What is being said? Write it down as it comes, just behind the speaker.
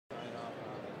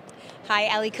Hi,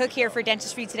 Allie Cook here for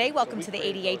Dentistry Today. Welcome to the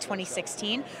ADA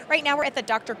 2016. Right now we're at the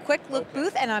DrQuickLook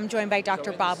booth and I'm joined by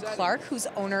Dr. Bob Clark, who's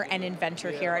owner and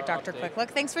inventor here at DrQuickLook.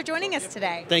 Thanks for joining us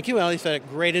today. Thank you, Allie, for that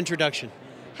great introduction.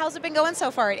 How's it been going so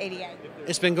far at ADA?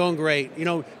 It's been going great. You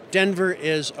know, Denver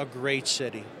is a great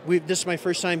city. This is my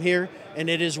first time here and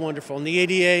it is wonderful. And the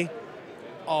ADA,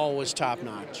 always top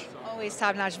notch. Always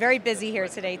top notch. Very busy here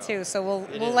today too, so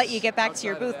we'll let you get back to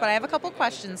your booth, but I have a couple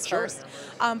questions first.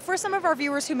 For some of our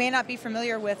viewers who may not be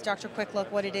familiar with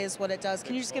DrQuickLook, what it is, what it does,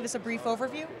 can you just give us a brief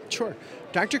overview? Sure.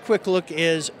 DrQuickLook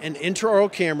is an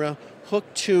intraoral camera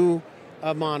hooked to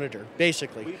a monitor,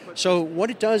 basically. So what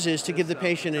it does is to give the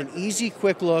patient an easy,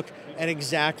 quick look at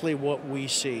exactly what we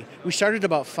see. We started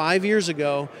about 5 years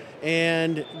ago,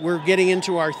 and we're getting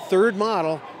into our third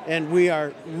model, and we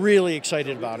are really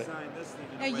excited about it.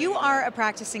 Now, you are a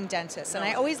practicing dentist, and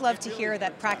I always love to hear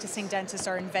that practicing dentists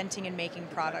are inventing and making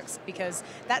products because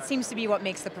that seems to be what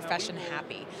makes the profession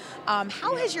happy.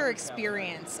 How has your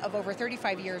experience of over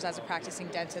 35 years as a practicing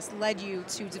dentist led you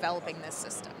to developing this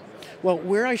system? Well,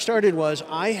 where I started was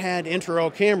I had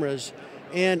intraoral cameras,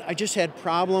 and I just had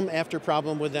problem after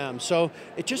problem with them. So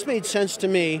it just made sense to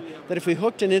me that if we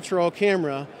hooked an intraoral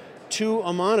camera to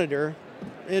a monitor,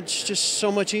 it's just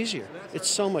so much easier. It's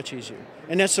so much easier,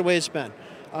 and that's the way it's been.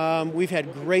 We've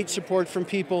had great support from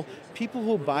people. People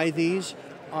who buy these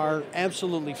are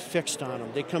absolutely fixed on them.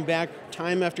 They come back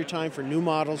time after time for new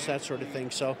models, that sort of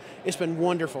thing. So it's been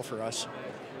wonderful for us.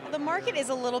 The market is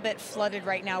a little bit flooded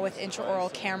right now with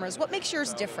intraoral cameras. What makes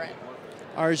yours different?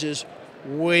 Ours is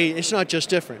it's not just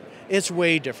different, it's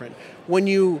way different. When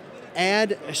you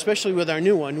add, especially with our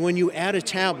new one, when you add a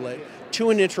tablet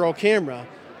to an intraoral camera,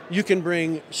 you can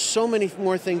bring so many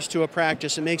more things to a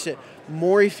practice. It makes it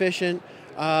more efficient,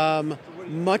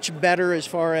 much better as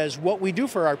far as what we do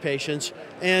for our patients,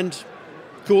 and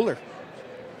cooler.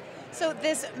 So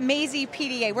this Mazi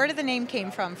PDA, where did the name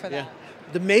came from for that? Yeah.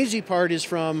 The Mazi part is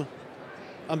from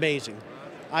amazing.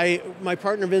 My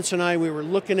partner Vince and I, we were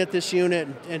looking at this unit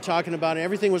and talking about it.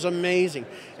 Everything was amazing.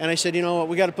 And I said, you know what,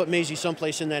 we got to put Mazi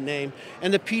someplace in that name.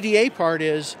 And the PDA part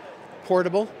is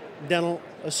Portable Dental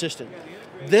Assistant.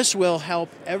 This will help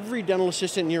every dental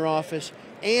assistant in your office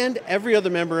and every other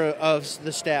member of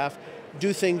the staff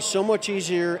do things so much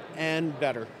easier and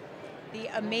better. The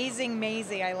amazing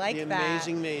Mazi, I like that. The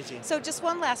amazing Mazi. So just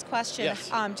one last question, yes.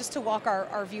 Just to walk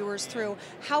our viewers through.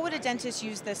 How would a dentist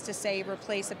use this to, say,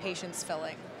 replace a patient's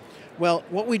filling? Well,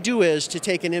 what we do is to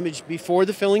take an image before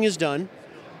the filling is done,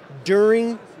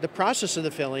 during the process of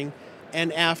the filling,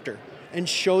 and after, and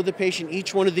show the patient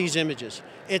each one of these images.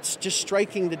 It's just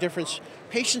striking the difference.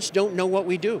 Patients don't know what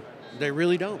we do. They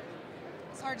really don't.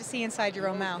 It's hard to see inside your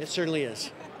own mouth. It certainly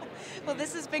is. Well,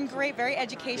 this has been great, very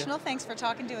educational. Yeah. Thanks for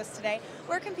talking to us today.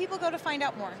 Where can people go to find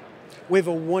out more? We have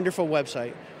a wonderful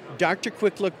website,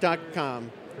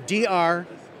 DrQuickLook.com,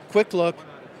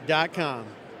 DrQuickLook.com.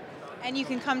 And you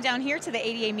can come down here to the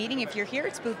ADA meeting if you're here.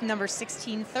 It's booth number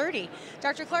 1630.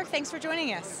 Dr. Clark, thanks for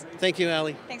joining us. Thank you,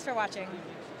 Allie. Thanks for watching.